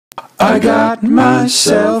I got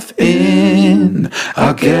myself in,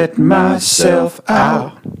 I'll get myself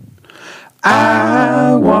out.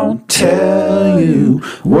 I won't tell you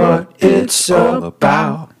what it's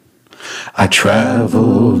about. I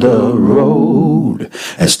traveled a road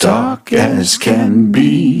as dark as can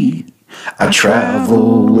be. I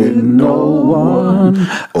travel with no one,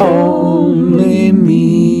 only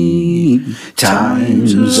me.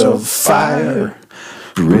 Times of fire,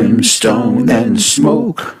 brimstone and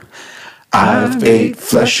smoke. I've ate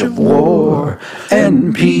flesh of war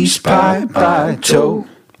and peace pie by toe.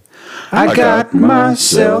 I got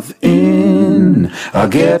myself in, I'll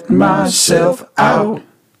get myself out.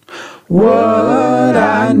 What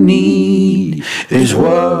I need is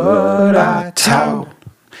what I tout.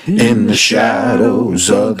 In the shadows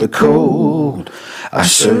of the cold, I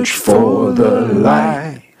search for the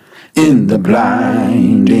light. In the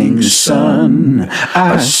blinding sun,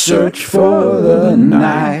 I search for the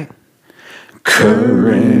night.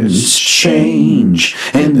 Currents change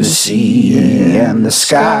in the sea and the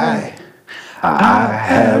sky. I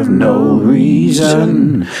have no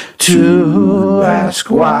reason to ask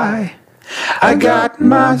why. I got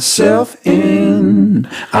myself in,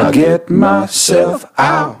 I'll get myself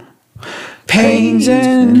out. Pains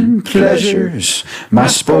and pleasures, my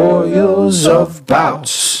spoils of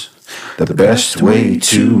bouts. The best way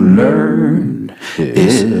to learn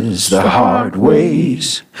is the hard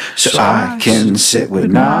ways, so I can sit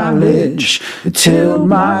with knowledge till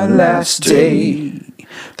my last day.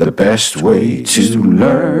 The best way to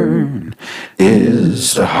learn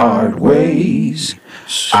is the hard ways.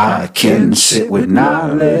 I can sit with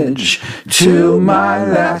knowledge till my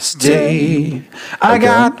last day. I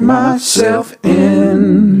got myself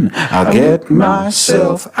in, I'll get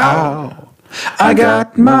myself out. I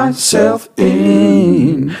got myself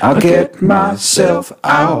in, I'll get myself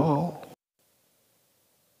out.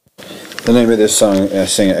 The name of this song, I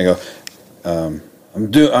sing it, I go,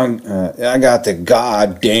 I got the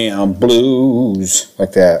goddamn blues.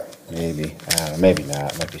 Like that. Maybe. I don't know, maybe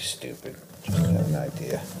not. It might be stupid. Just have an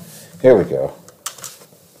idea. Here we go.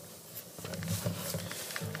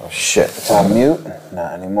 Oh shit, it's on mute?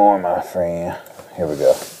 Not anymore, my friend. Here we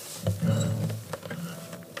go.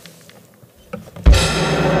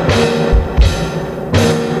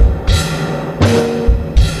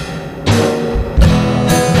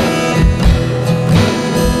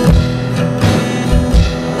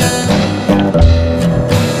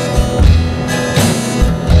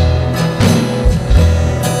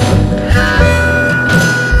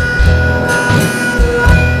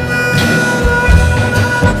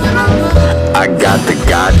 I got the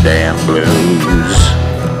goddamn blues.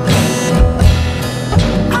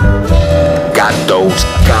 Got those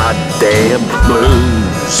goddamn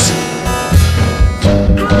blues.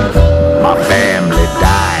 My family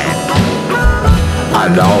died.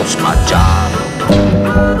 I lost my job.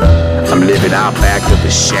 I'm living out back of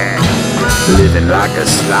the shack, living like a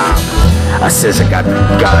slob. I says I got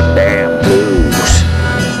the goddamn blues.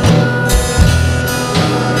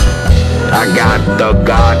 I got the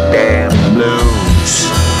goddamn blues.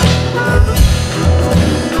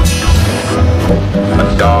 My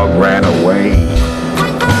dog ran away.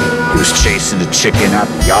 He was chasing the chicken out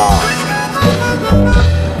the yard.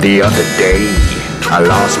 The other day, I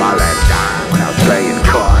lost my last dime when I was playing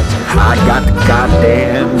cards. I got the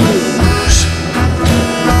goddamn blues.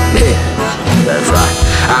 Yeah, that's right.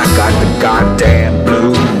 I got the goddamn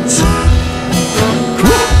blues.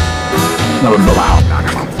 No, no, no.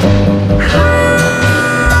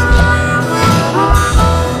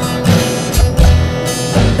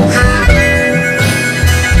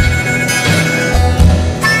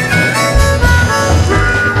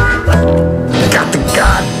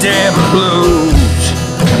 Blues.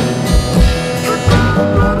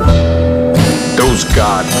 Those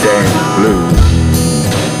goddamn blues.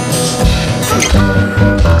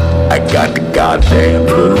 I got the goddamn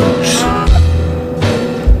blues.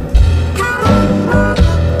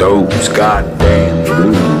 Those goddamn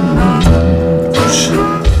blues.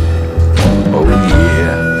 Oh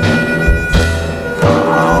yeah.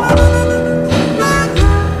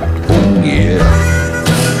 Oh yeah.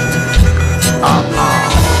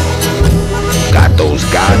 Got those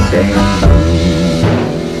goddamn blues.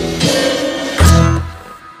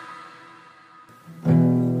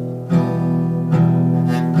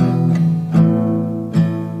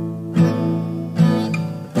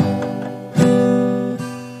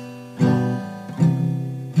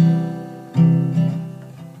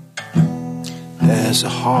 There's a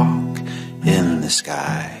hawk in the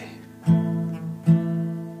sky.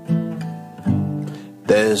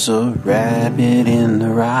 There's a rabbit in the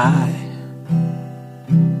rye.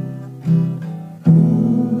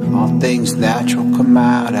 things natural come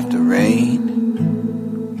out after rain.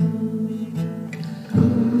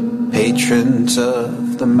 Patrons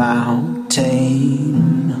of the mountain.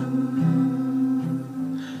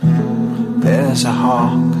 There's a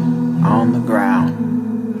hawk on the ground,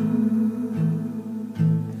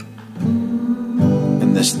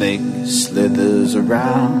 and the snake slithers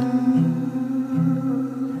around.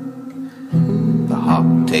 The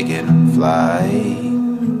hawk taking flight.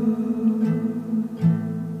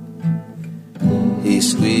 He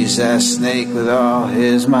squeezed that snake with all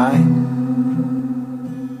his might.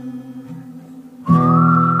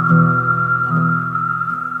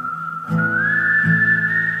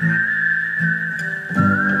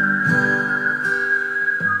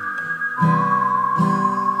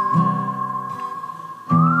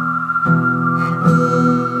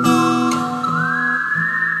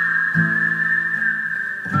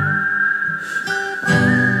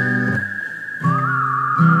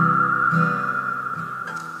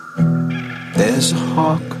 There's a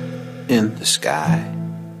hawk in the sky,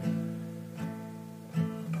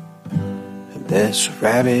 and there's a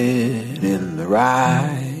rabbit in the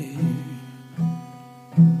rye.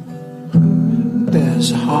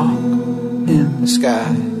 There's a hawk in the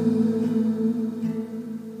sky,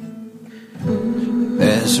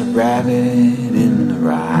 there's a rabbit in the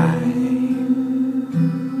rye.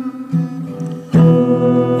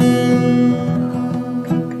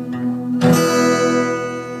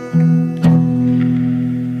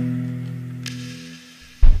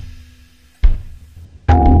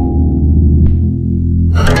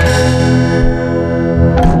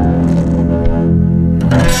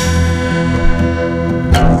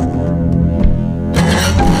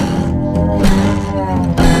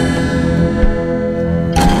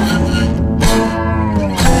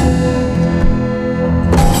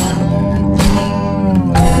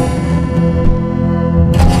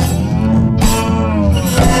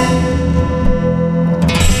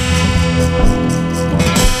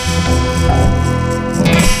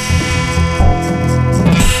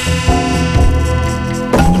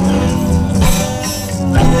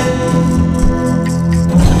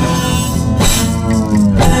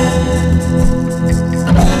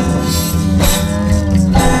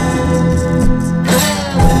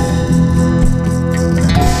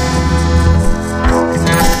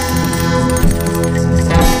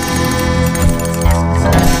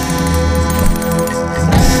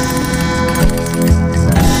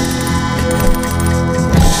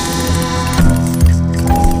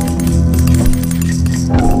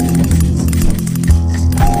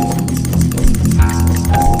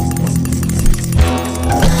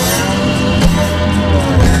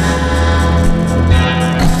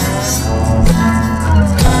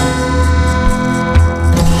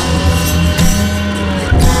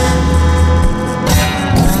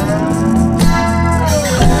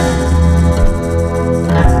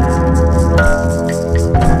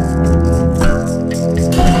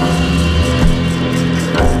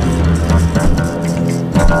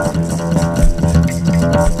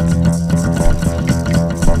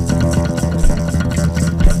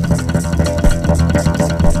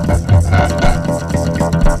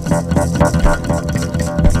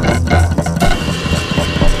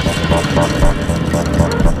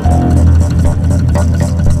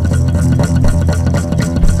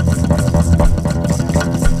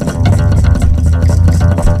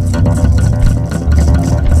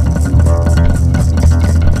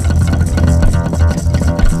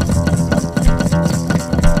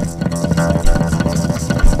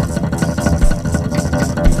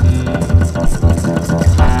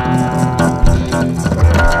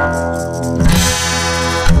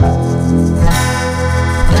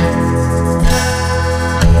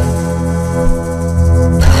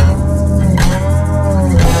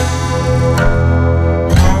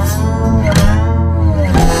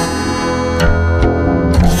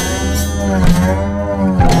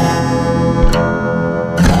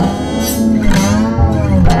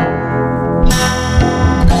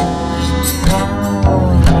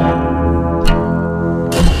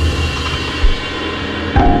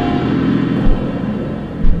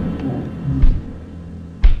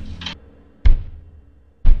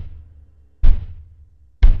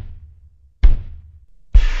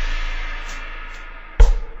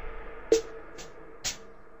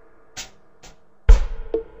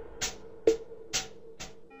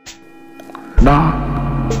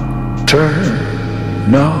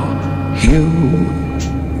 Nocturnal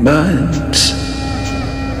humans,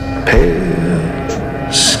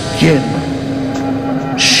 pale skin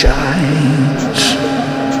shines.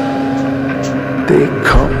 They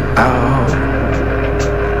come out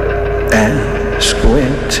and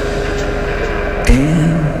squint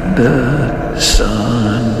the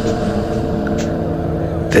sun.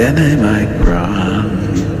 Then they might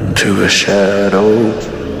run to a shadow,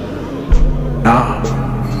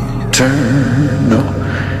 nocturnal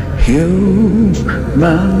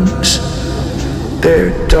humans.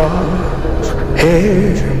 Their dark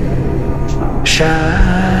hair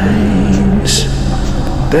shines.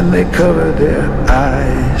 Then they cover their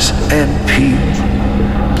eyes and peep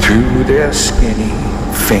through their skinny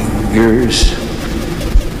fingers.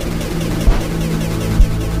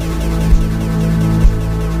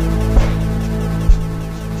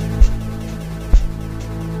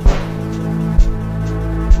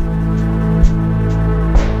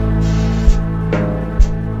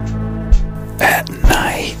 At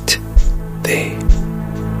night, they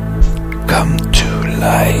come to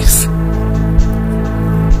life,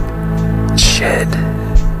 shed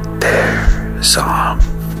their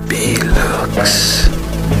zombie looks.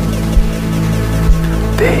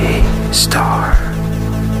 They start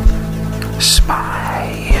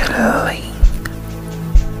smiling,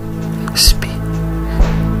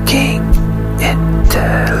 speaking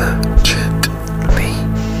intelligently.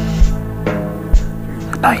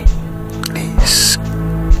 Nightly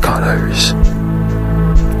colors.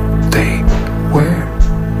 They wear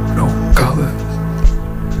no colors.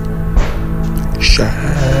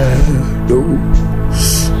 Shadows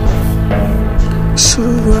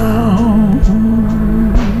surround.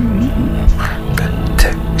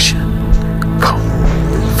 Protection,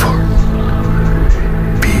 comfort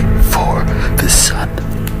before the sun.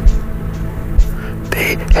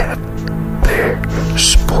 They have their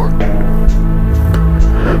sport.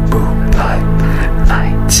 Moonlight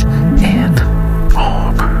nights in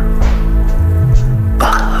armor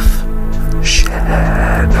of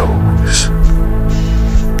shadows.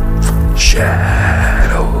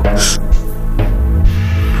 Shadows.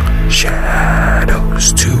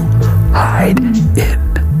 Shadows to hide in.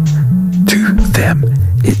 To them,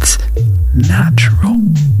 it's natural.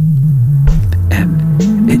 And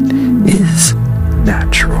it is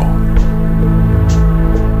natural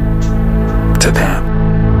to them.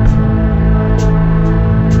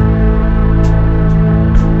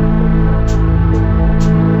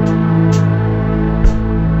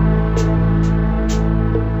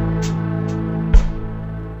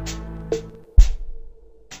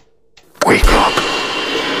 Wake up.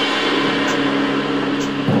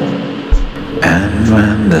 And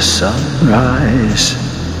when the sunrise,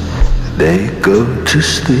 they go to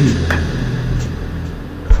sleep.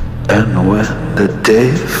 And when the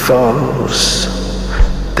day falls,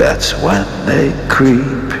 that's when they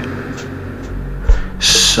creep.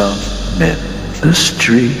 Some in the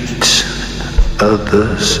streets,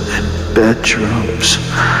 others in bedrooms,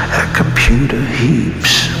 at computer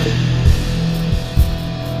heaps.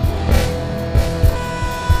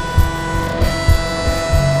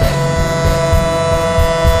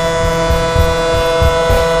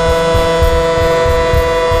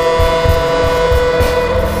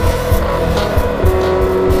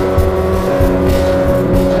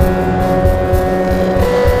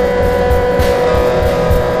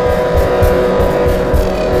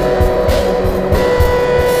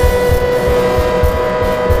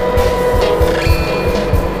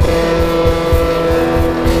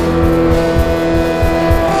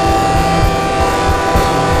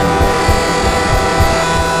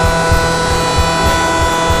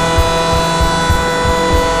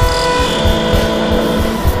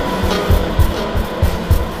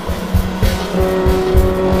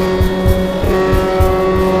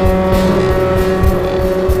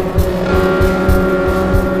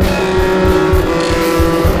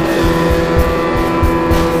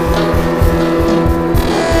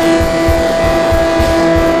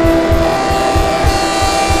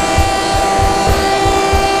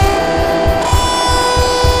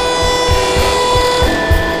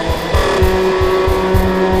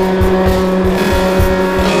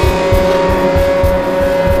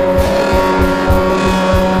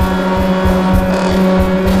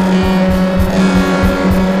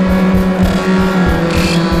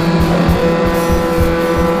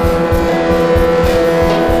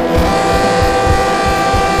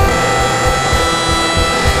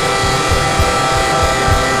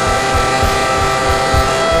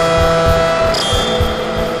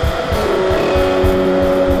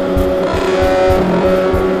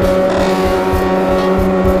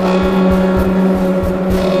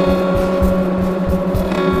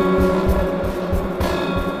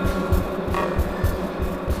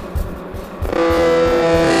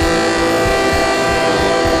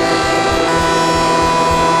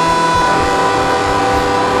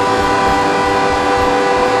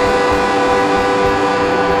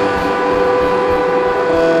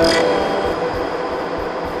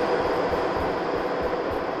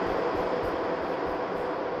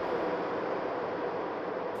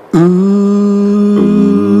 Ooh,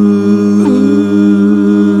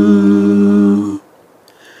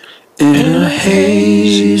 in a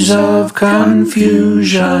haze of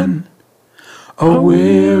confusion, a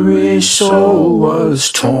weary soul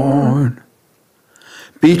was torn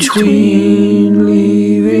between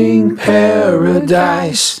leaving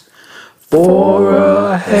paradise for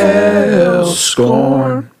a hell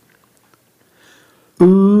scorn.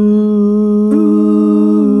 Ooh,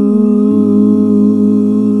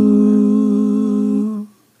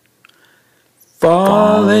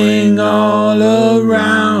 falling all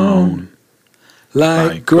around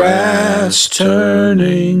like grass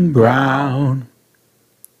turning brown,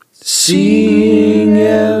 seeing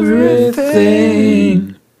everything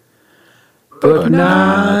but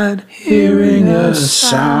not hearing a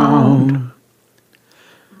sound.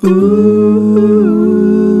 Ooh.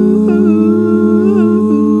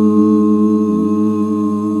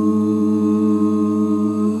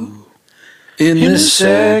 In the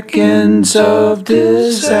seconds of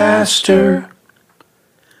disaster,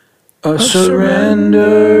 a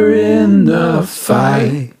surrender in the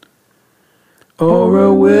fight, or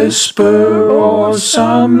a whisper or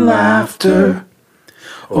some laughter,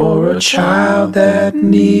 or a child that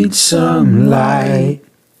needs some light.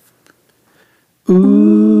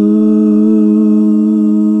 Ooh.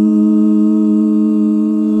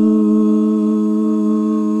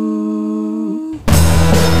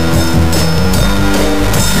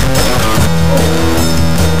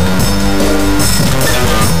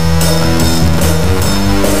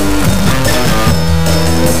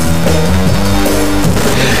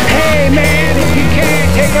 Hey man, if you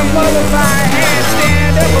can't take a mother by hand,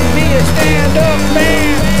 stand up and be a stand-up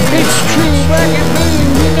man. It's true, black and blue,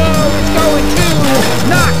 you know it's going to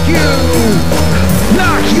knock you,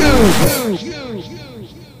 knock you.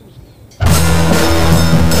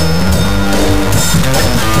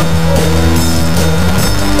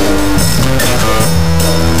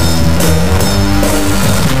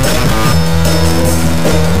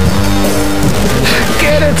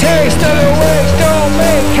 Get a taste of the waste, don't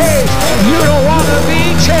make haste. You don't wanna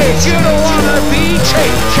be chased, you don't wanna be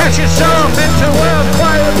chased. Catch yourself into world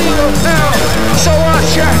quite a legal hell. So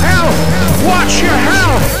watch your health, watch your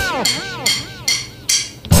health.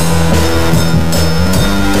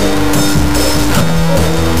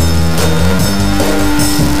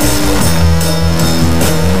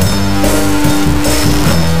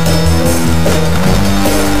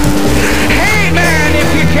 Hey man, if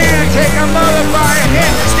you can't take a mother by a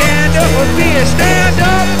hand, stand up and be a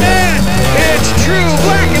stand-up man. It's true,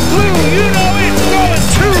 black and blue, you know it's going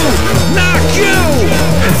to knock you,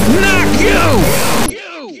 knock you.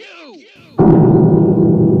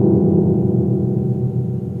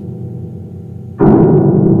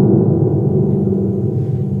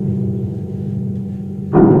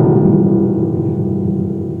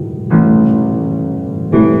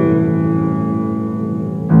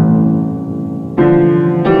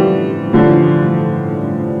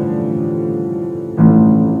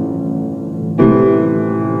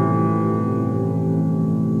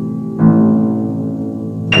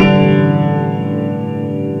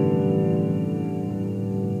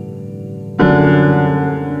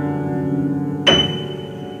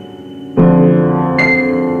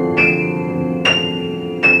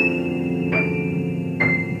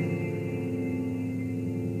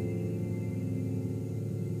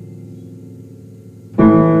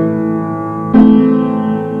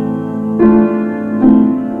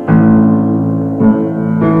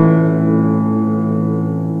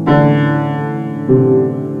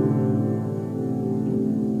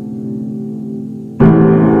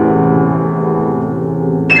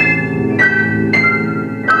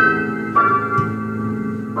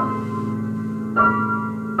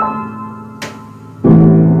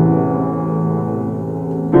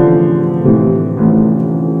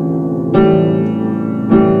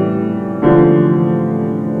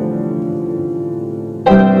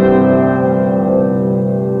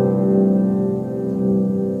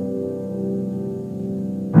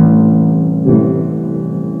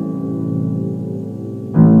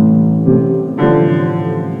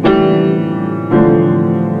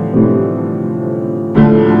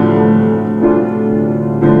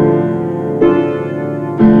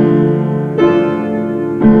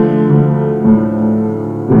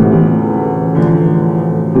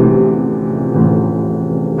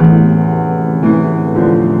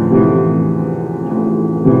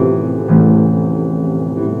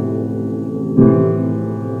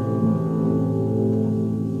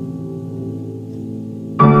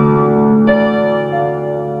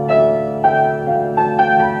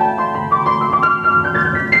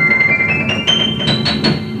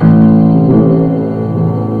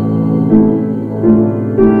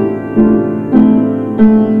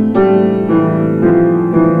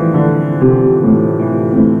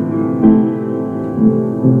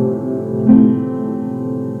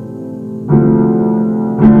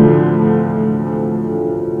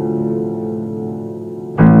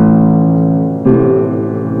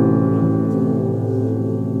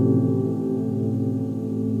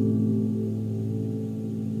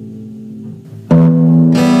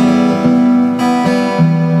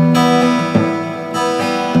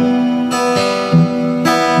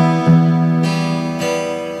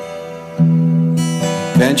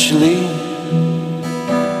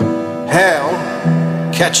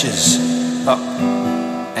 catches up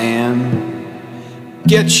and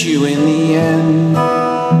gets you in the end.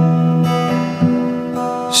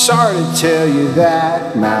 Sorry to tell you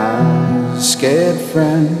that, my scared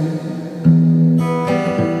friend.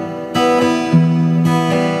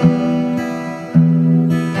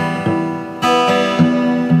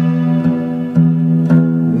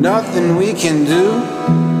 Nothing we can do,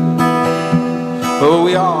 but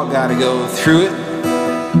we all gotta go through it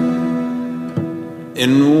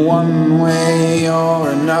in one way or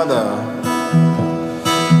another.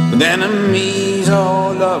 With enemies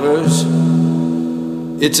or lovers,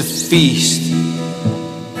 it's a feast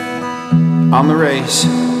on the race.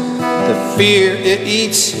 The fear it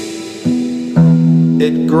eats,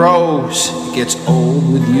 it grows, it gets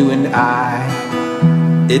old with you and I.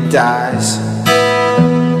 It dies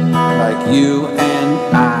like you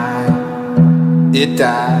and I. It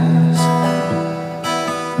dies.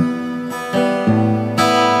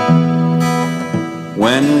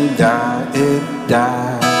 When we die, it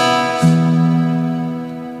dies.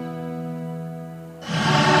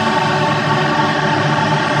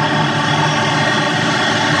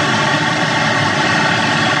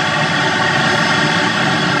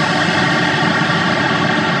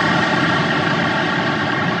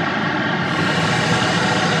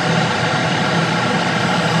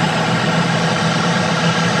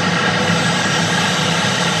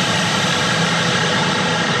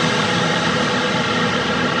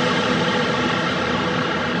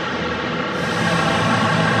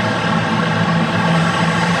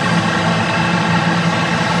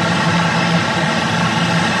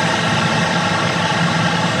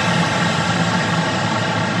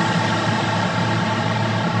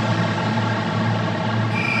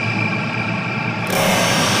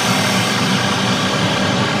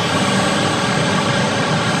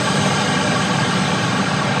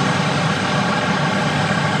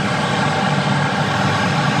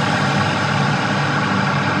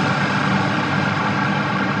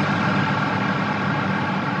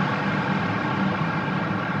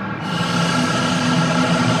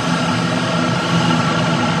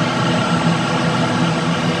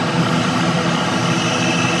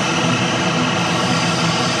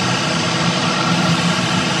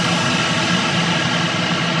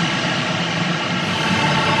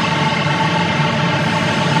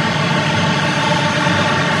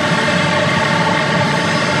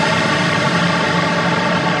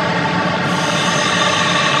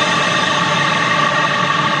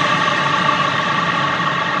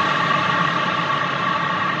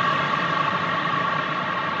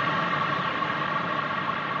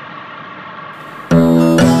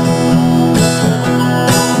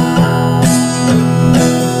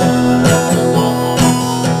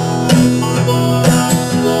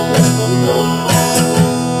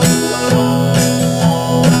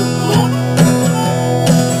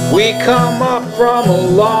 Come up from a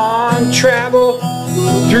long travel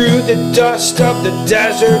through the dust of the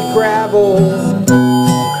desert gravel.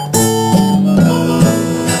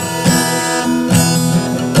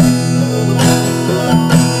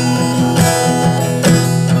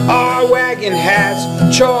 Our wagon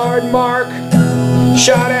has charred mark,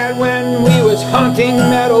 shot at when we was hunting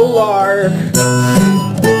meadowlark.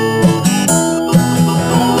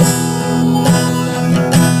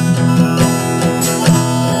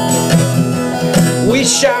 We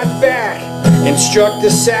shot back and struck the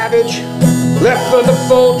savage, left for the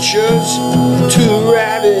vultures to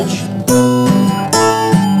ravage.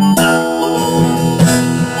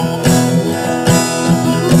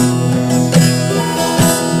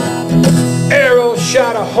 Arrow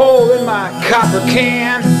shot a hole in my copper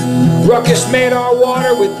can, ruckus made our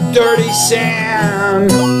water with dirty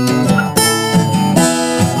sand.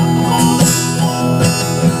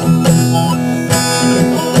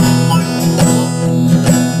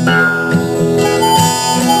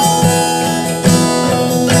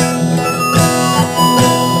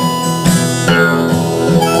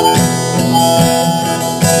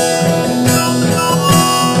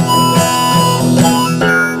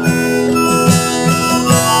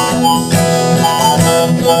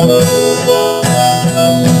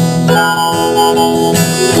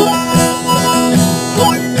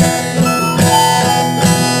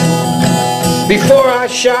 Before I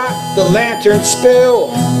shot the lantern spill,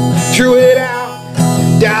 threw it out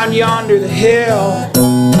down yonder the hill.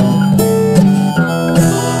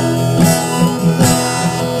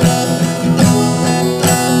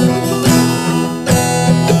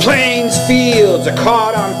 The plains fields are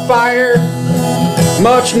caught on fire,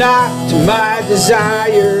 much not to my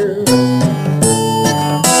desire.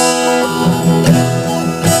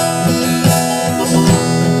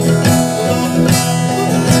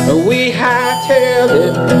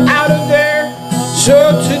 out of there.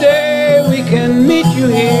 So today we can meet you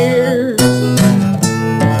here.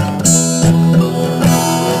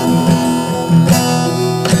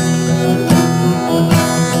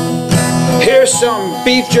 Here's some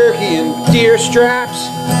beef jerky and deer straps,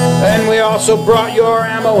 and we also brought your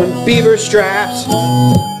ammo and beaver straps.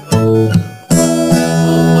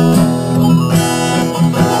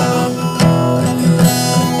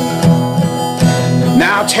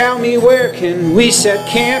 Now tell me, where can we set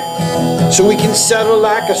camp so we can settle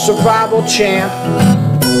like a survival champ?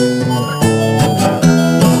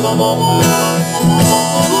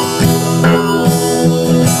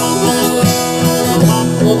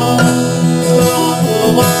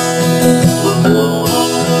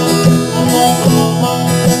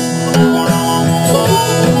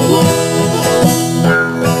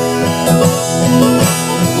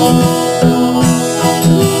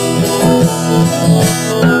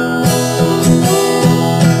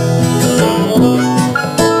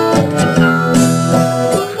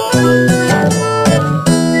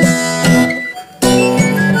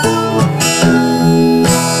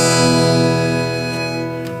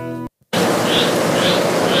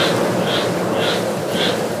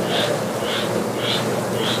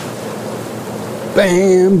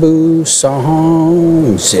 Bamboo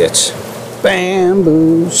songs, it's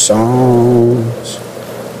bamboo songs.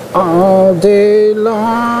 All day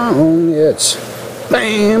long, it's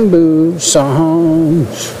bamboo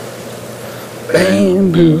songs.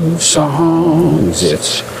 Bamboo songs,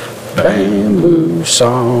 it's bamboo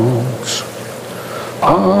songs.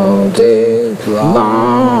 All day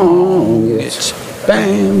long, it's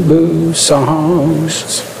bamboo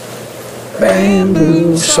songs.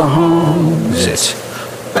 Bamboo songs, it's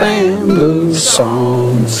bamboo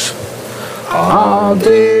songs. All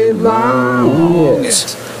day long,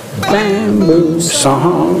 it's bamboo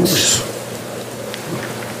songs.